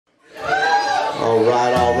All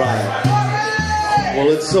right. Well,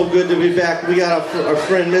 it's so good to be back. We got our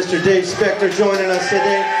friend Mr. Dave Specter joining us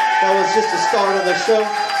today. That was just the start of the show.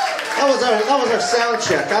 That was our sound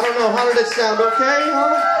check. I don't know, how did it sound? Okay,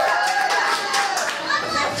 huh?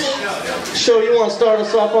 Show, you want to start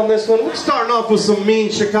us off on this one? We're starting off with some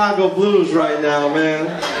mean Chicago blues right now, man.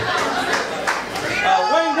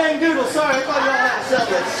 Wayne Dang Doodle, sorry, I thought y'all had to sell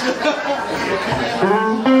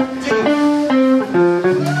this.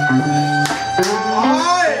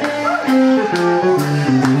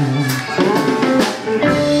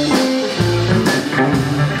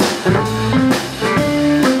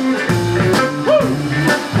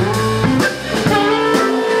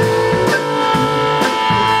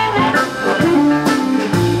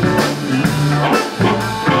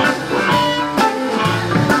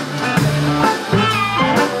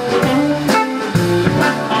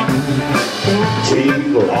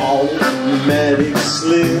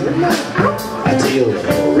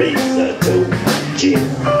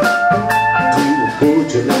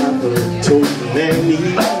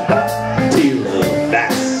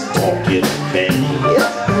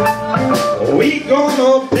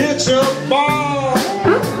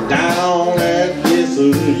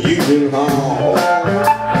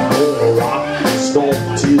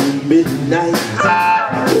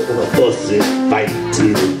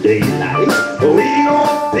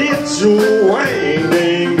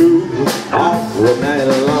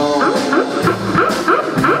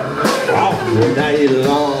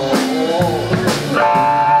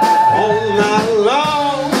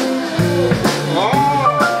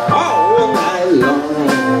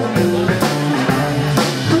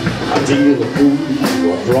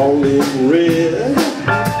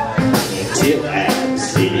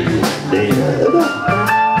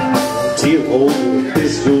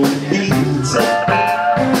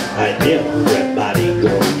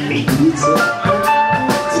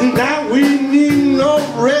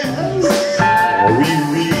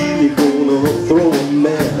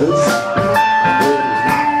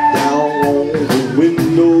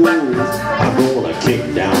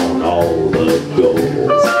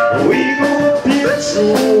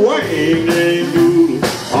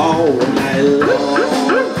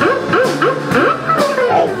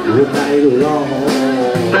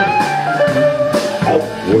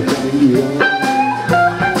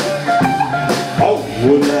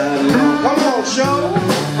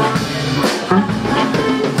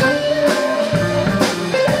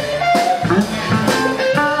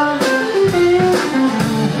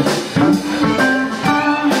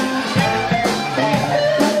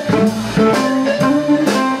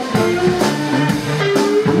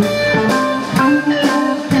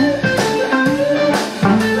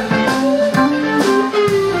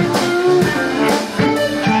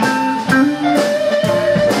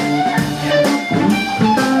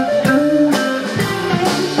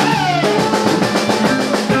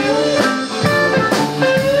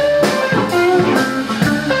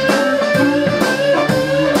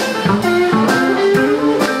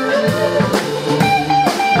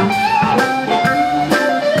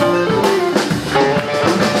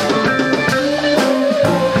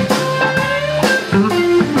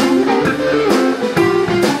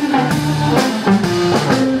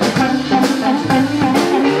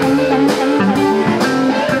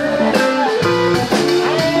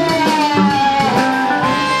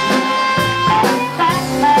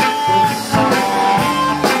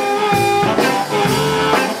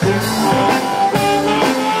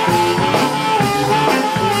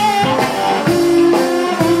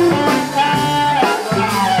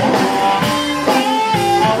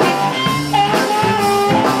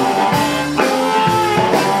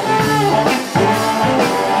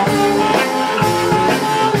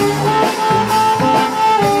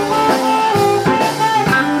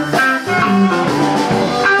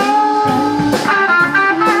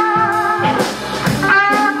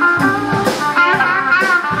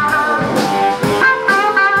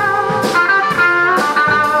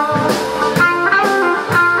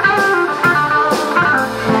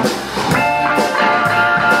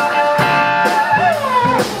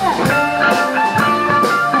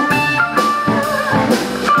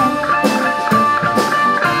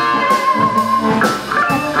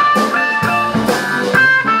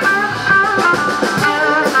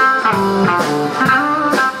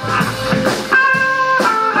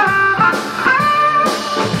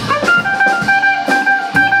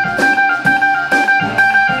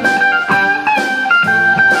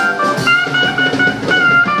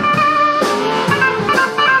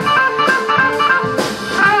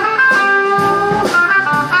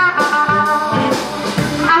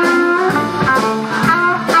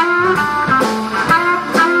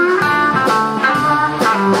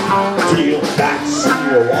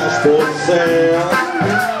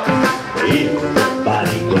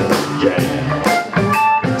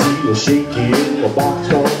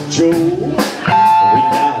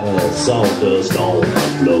 sawdust on the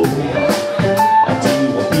floor. Until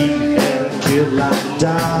we beat and kill like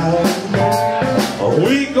die.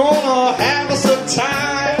 We gonna have us a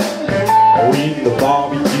time. Eat the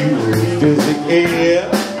barbecue, fills the air.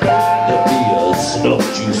 There'll be a snuff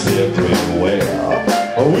juice everywhere.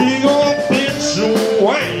 We gonna bitch and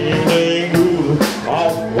whine and groove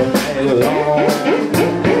all night long.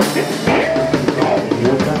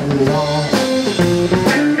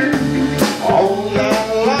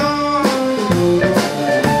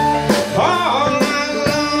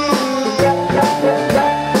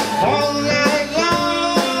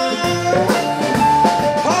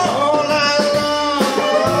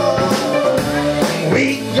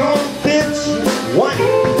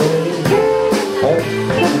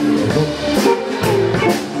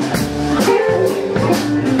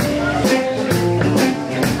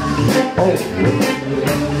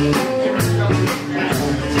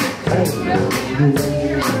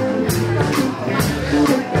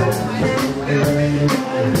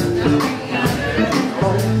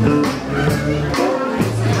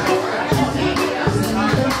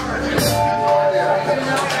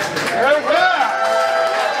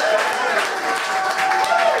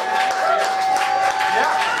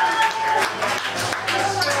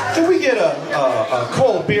 Can we get a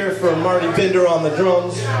cold beer for Marty Binder on the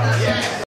drums?